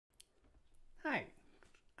Hi,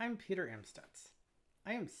 I'm Peter Amstutz.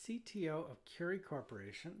 I am CTO of Curie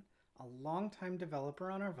Corporation, a longtime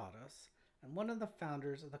developer on Arvados, and one of the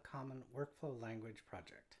founders of the Common Workflow Language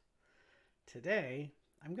project. Today,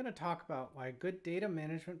 I'm going to talk about why good data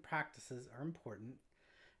management practices are important,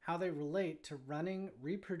 how they relate to running,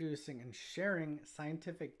 reproducing, and sharing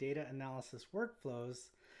scientific data analysis workflows,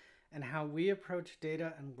 and how we approach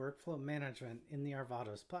data and workflow management in the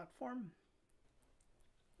Arvados platform.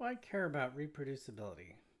 Why care about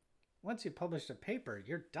reproducibility? Once you've published a paper,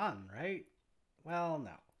 you're done, right? Well,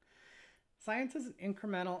 no. Science is an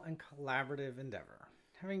incremental and collaborative endeavor.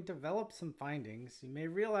 Having developed some findings, you may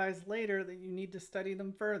realize later that you need to study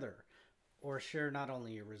them further, or share not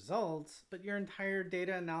only your results, but your entire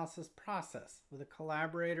data analysis process with a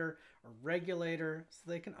collaborator or regulator so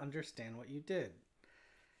they can understand what you did.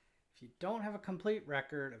 If you don't have a complete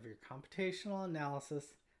record of your computational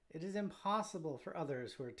analysis, it is impossible for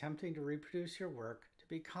others who are attempting to reproduce your work to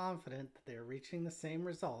be confident that they are reaching the same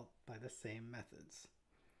result by the same methods.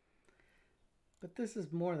 But this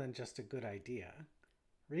is more than just a good idea.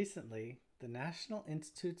 Recently, the National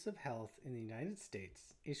Institutes of Health in the United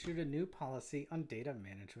States issued a new policy on data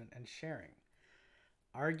management and sharing,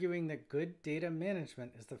 arguing that good data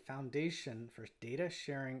management is the foundation for data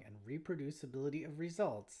sharing and reproducibility of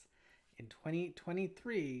results. In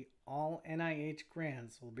 2023, all NIH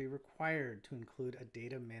grants will be required to include a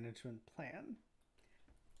data management plan.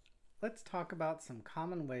 Let's talk about some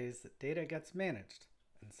common ways that data gets managed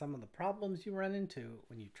and some of the problems you run into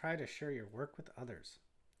when you try to share your work with others.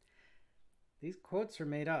 These quotes are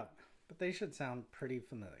made up, but they should sound pretty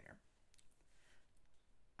familiar.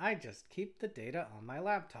 I just keep the data on my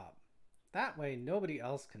laptop. That way nobody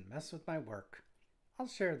else can mess with my work. I'll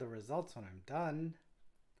share the results when I'm done.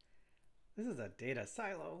 This is a data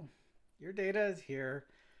silo. Your data is here,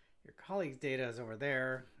 your colleague's data is over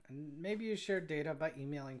there, and maybe you share data by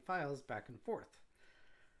emailing files back and forth.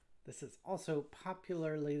 This is also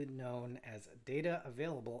popularly known as data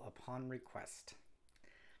available upon request.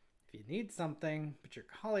 If you need something, but your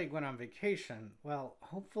colleague went on vacation, well,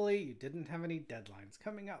 hopefully you didn't have any deadlines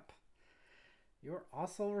coming up. You're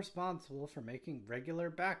also responsible for making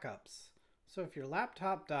regular backups. So if your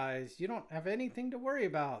laptop dies, you don't have anything to worry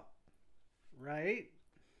about, right?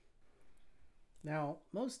 Now,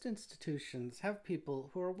 most institutions have people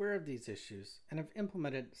who are aware of these issues and have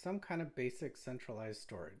implemented some kind of basic centralized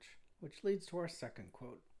storage, which leads to our second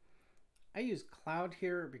quote. I use cloud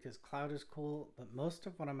here because cloud is cool, but most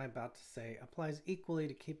of what I'm about to say applies equally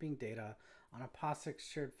to keeping data on a POSIX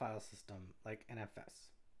shared file system like NFS.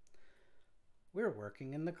 We're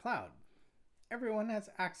working in the cloud. Everyone has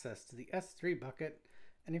access to the S3 bucket,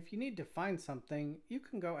 and if you need to find something, you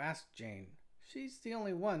can go ask Jane. She's the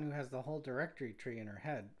only one who has the whole directory tree in her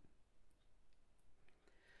head.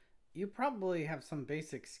 You probably have some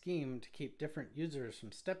basic scheme to keep different users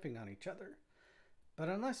from stepping on each other. But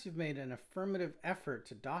unless you've made an affirmative effort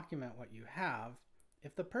to document what you have,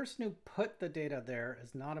 if the person who put the data there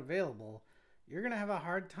is not available, you're going to have a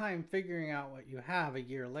hard time figuring out what you have a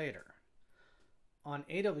year later. On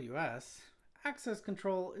AWS, access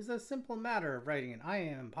control is a simple matter of writing an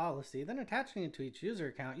IAM policy, then attaching it to each user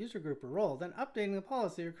account, user group, or role, then updating the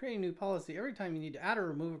policy or creating a new policy every time you need to add or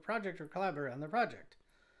remove a project or collaborate on the project.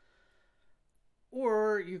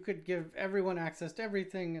 Or you could give everyone access to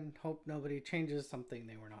everything and hope nobody changes something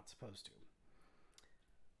they were not supposed to.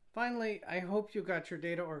 Finally, I hope you got your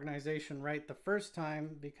data organization right the first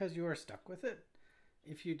time because you are stuck with it.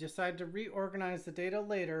 If you decide to reorganize the data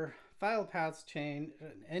later, file paths change,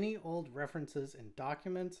 and any old references in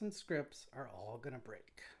documents and scripts are all going to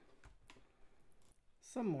break.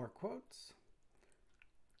 Some more quotes.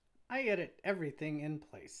 I edit everything in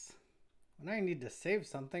place. When I need to save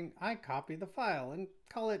something, I copy the file and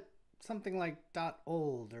call it something like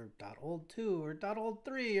 .old or .old2 or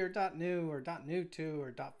 .old3 or .new or .new2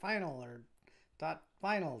 or .final or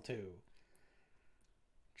 .final2.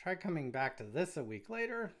 Try coming back to this a week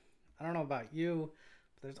later. I don't know about you,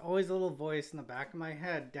 but there's always a little voice in the back of my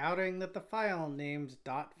head doubting that the file named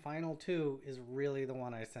 .final2 is really the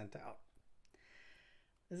one I sent out.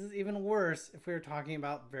 This is even worse if we were talking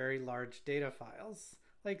about very large data files,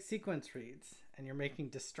 like sequence reads, and you're making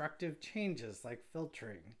destructive changes like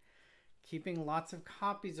filtering. Keeping lots of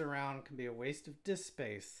copies around can be a waste of disk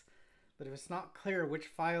space, but if it's not clear which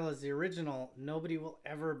file is the original, nobody will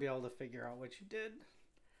ever be able to figure out what you did.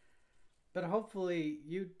 But hopefully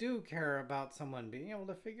you do care about someone being able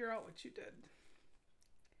to figure out what you did.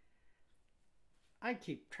 I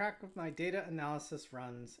keep track of my data analysis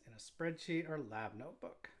runs in a spreadsheet or lab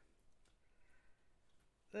notebook.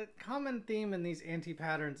 The common theme in these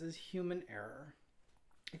anti-patterns is human error.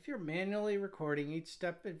 If you're manually recording each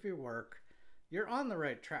step of your work, you're on the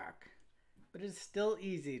right track, but it's still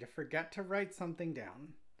easy to forget to write something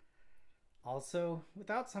down. Also,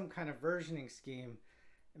 without some kind of versioning scheme,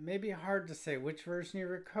 it may be hard to say which version of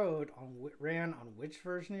your code ran on which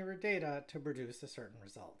version of your data to produce a certain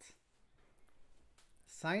result.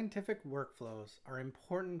 Scientific workflows are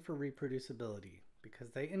important for reproducibility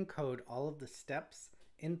because they encode all of the steps,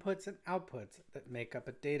 inputs, and outputs that make up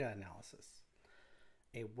a data analysis.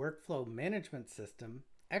 A workflow management system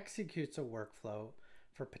executes a workflow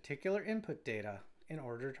for particular input data in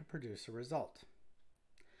order to produce a result.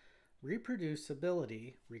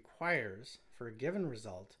 Reproducibility requires, for a given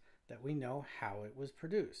result, that we know how it was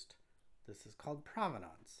produced. This is called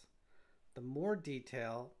provenance. The more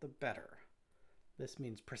detail, the better. This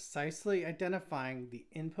means precisely identifying the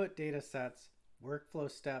input data sets,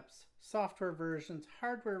 workflow steps, software versions,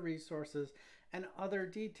 hardware resources, and other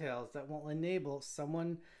details that will enable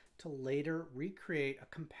someone to later recreate a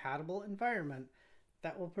compatible environment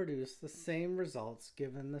that will produce the same results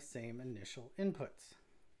given the same initial inputs.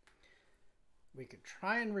 We could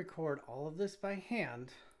try and record all of this by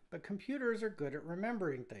hand, but computers are good at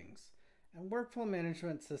remembering things, and workflow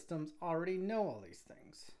management systems already know all these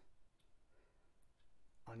things.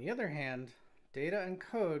 On the other hand, data and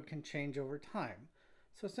code can change over time,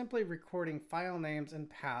 so simply recording file names and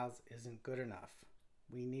paths isn't good enough.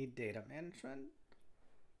 We need data management.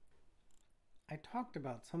 I talked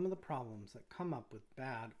about some of the problems that come up with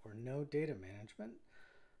bad or no data management,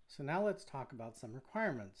 so now let's talk about some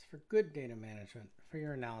requirements for good data management for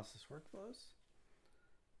your analysis workflows.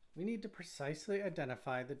 We need to precisely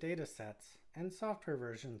identify the data sets and software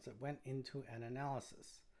versions that went into an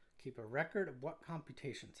analysis, keep a record of what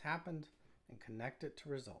computations happened, and connect it to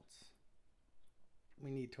results. We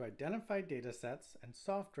need to identify data sets and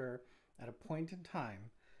software at a point in time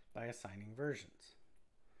by assigning versions.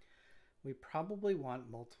 We probably want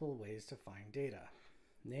multiple ways to find data: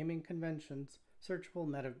 naming conventions, searchable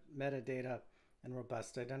metadata, and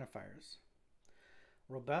robust identifiers.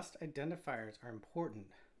 Robust identifiers are important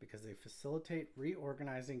because they facilitate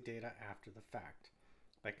reorganizing data after the fact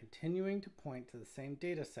by continuing to point to the same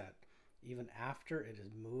data set even after it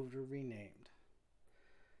is moved or renamed.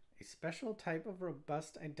 A special type of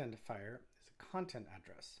robust identifier is a content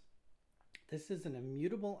address. This is an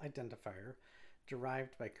immutable identifier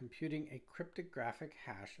derived by computing a cryptographic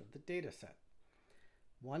hash of the data set.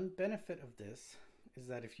 One benefit of this is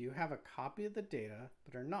that if you have a copy of the data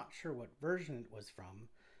but are not sure what version it was from,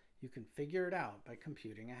 you can figure it out by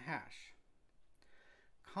computing a hash.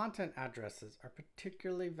 Content addresses are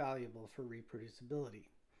particularly valuable for reproducibility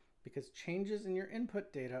because changes in your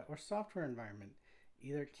input data or software environment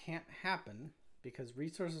either can't happen because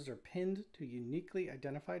resources are pinned to uniquely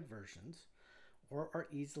identified versions or are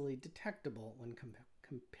easily detectable when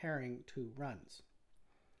comparing two runs.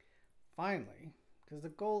 Finally, because the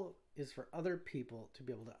goal is for other people to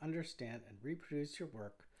be able to understand and reproduce your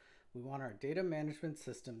work, we want our data management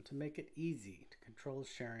system to make it easy to control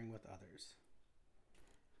sharing with others.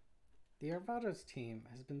 The Arvados team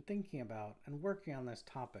has been thinking about and working on this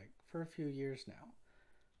topic for a few years now.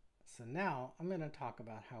 So now I'm going to talk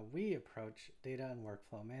about how we approach data and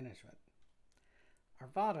workflow management.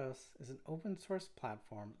 Arvados is an open source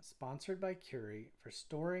platform sponsored by Curie for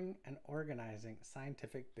storing and organizing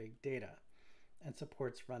scientific big data and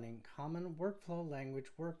supports running common workflow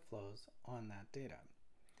language workflows on that data.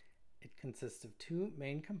 It consists of two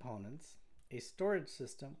main components: a storage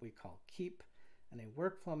system we call Keep and a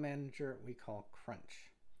workflow manager we call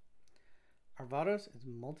Crunch. Arvados is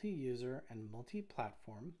multi-user and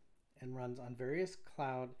multi-platform and runs on various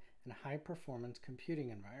cloud and high-performance computing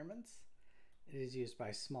environments. It is used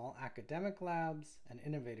by small academic labs and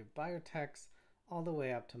innovative biotechs, all the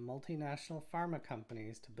way up to multinational pharma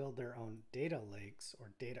companies to build their own data lakes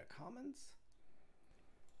or data commons.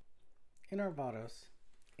 In Arvados,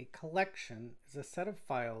 a collection is a set of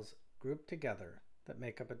files grouped together that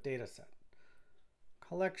make up a data set.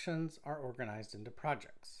 Collections are organized into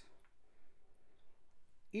projects.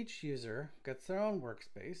 Each user gets their own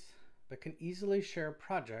workspace, but can easily share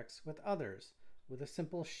projects with others with a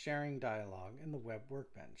simple sharing dialog in the web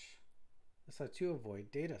workbench. This lets you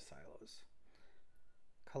avoid data silos.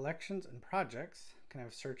 Collections and projects can have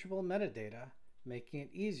searchable metadata, making it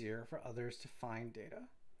easier for others to find data.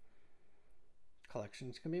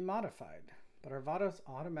 Collections can be modified, but Arvados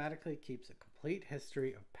automatically keeps a complete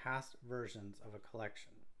history of past versions of a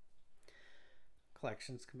collection.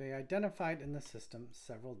 Collections can be identified in the system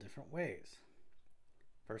several different ways.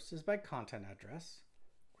 First is by content address,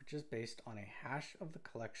 which is based on a hash of the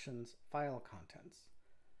collection's file contents.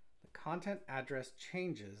 The content address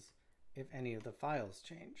changes if any of the files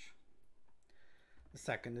change. The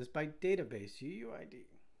second is by database UUID.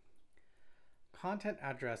 Content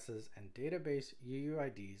addresses and database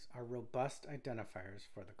UUIDs are robust identifiers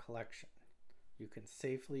for the collection. You can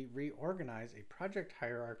safely reorganize a project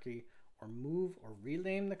hierarchy or move or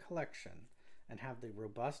rename the collection and have the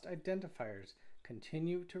robust identifiers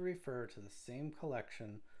continue to refer to the same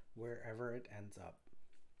collection wherever it ends up.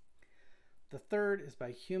 The third is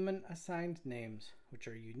by human assigned names, which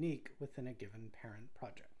are unique within a given parent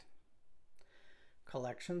project.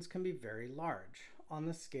 Collections can be very large, on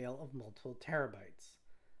the scale of multiple terabytes,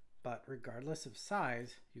 but regardless of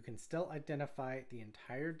size, you can still identify the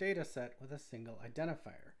entire dataset with a single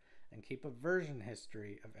identifier and keep a version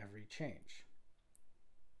history of every change.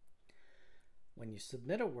 When you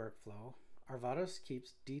submit a workflow, Arvados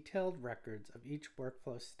keeps detailed records of each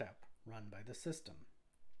workflow step run by the system.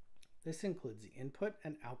 This includes the input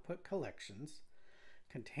and output collections,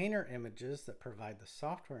 container images that provide the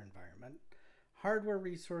software environment, hardware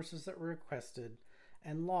resources that were requested,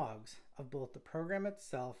 and logs of both the program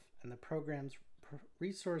itself and the program's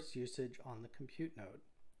resource usage on the compute node.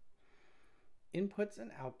 Inputs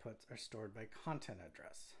and outputs are stored by content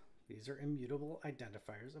address. These are immutable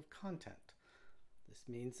identifiers of content. This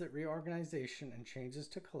means that reorganization and changes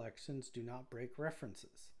to collections do not break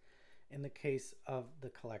references. In the case of the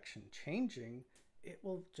collection changing, it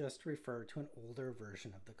will just refer to an older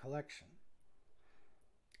version of the collection.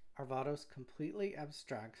 Arvados completely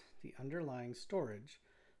abstracts the underlying storage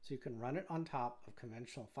so you can run it on top of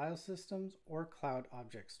conventional file systems or cloud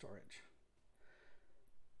object storage.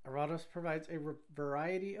 Arvados provides a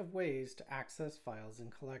variety of ways to access files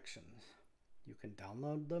and collections. You can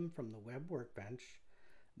download them from the web workbench,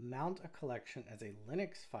 mount a collection as a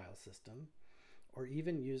Linux file system, or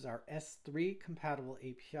even use our S3 compatible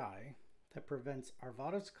API that prevents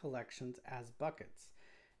Arvados collections as buckets,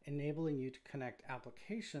 enabling you to connect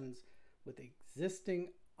applications with existing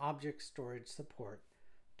object storage support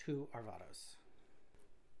to Arvados.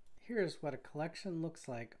 Here's what a collection looks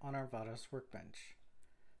like on Arvados Workbench.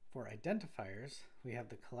 For identifiers, we have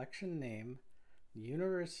the collection name, the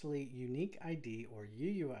universally unique ID or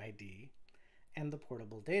UUID, and the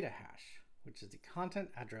portable data hash, which is the content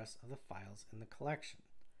address of the files in the collection.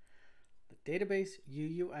 The database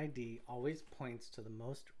UUID always points to the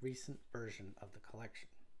most recent version of the collection.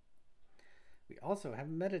 We also have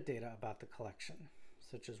metadata about the collection,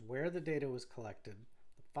 such as where the data was collected,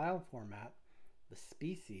 the file format, the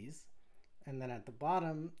species, and then at the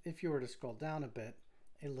bottom, if you were to scroll down a bit,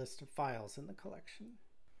 a list of files in the collection.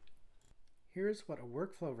 Here's what a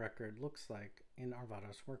workflow record looks like in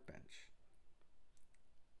Arvados Workbench.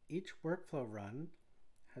 Each workflow run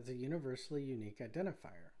has a universally unique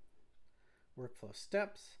identifier. Workflow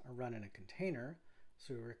steps are run in a container,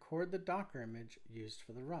 so we record the Docker image used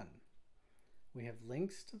for the run. We have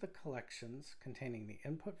links to the collections containing the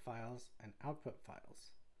input files and output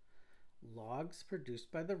files. Logs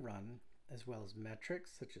produced by the run, as well as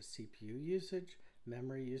metrics such as CPU usage,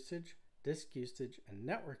 memory usage, disk usage, and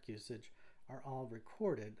network usage are all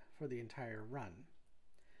recorded for the entire run.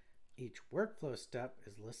 Each workflow step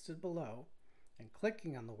is listed below, and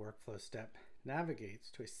clicking on the workflow step navigates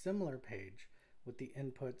to a similar page with the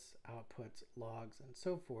inputs, outputs, logs, and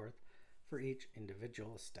so forth for each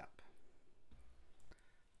individual step.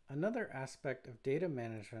 Another aspect of data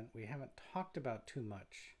management we haven't talked about too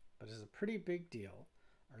much, but is a pretty big deal,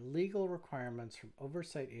 are legal requirements from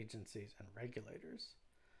oversight agencies and regulators.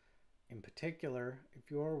 In particular,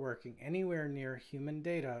 if you are working anywhere near human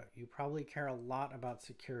data, you probably care a lot about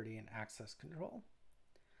security and access control.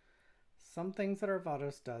 Some things that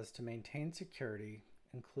Arvados does to maintain security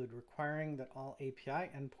include requiring that all API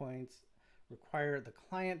endpoints require the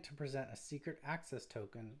client to present a secret access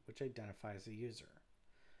token which identifies a user,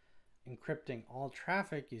 encrypting all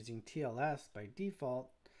traffic using TLS by default,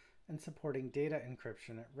 and supporting data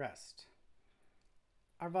encryption at rest.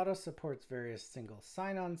 Arvados supports various single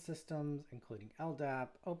sign-on systems, including LDAP,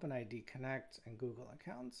 OpenID Connect, and Google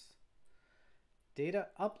accounts. Data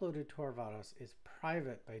uploaded to Arvados is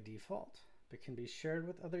private by default, but can be shared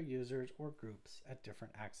with other users or groups at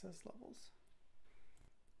different access levels.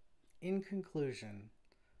 In conclusion,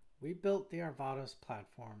 we built the Arvados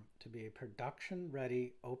platform to be a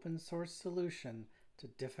production-ready open source solution to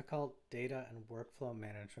difficult data and workflow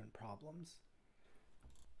management problems.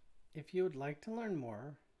 If you would like to learn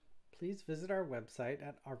more, please visit our website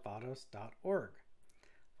at arvados.org.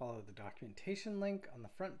 Follow the documentation link on the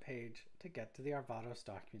front page to get to the Arvados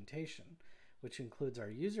documentation, which includes our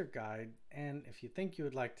user guide, and if you think you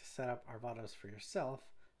would like to set up Arvados for yourself,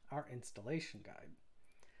 our installation guide.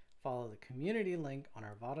 Follow the community link on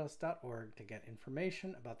arvados.org to get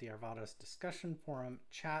information about the Arvados discussion forum,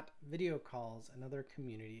 chat, video calls, and other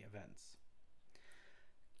community events.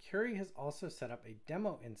 Curie has also set up a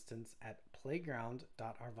demo instance at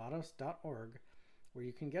playground.arvados.org where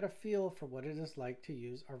you can get a feel for what it is like to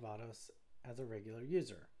use Arvados as a regular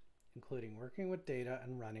user, including working with data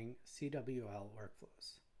and running CWL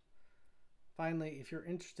workflows. Finally, if you're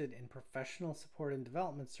interested in professional support and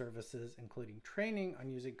development services, including training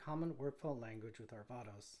on using common workflow language with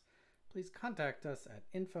Arvados, please contact us at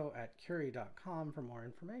info@curie.com for more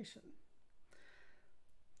information.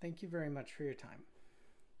 Thank you very much for your time.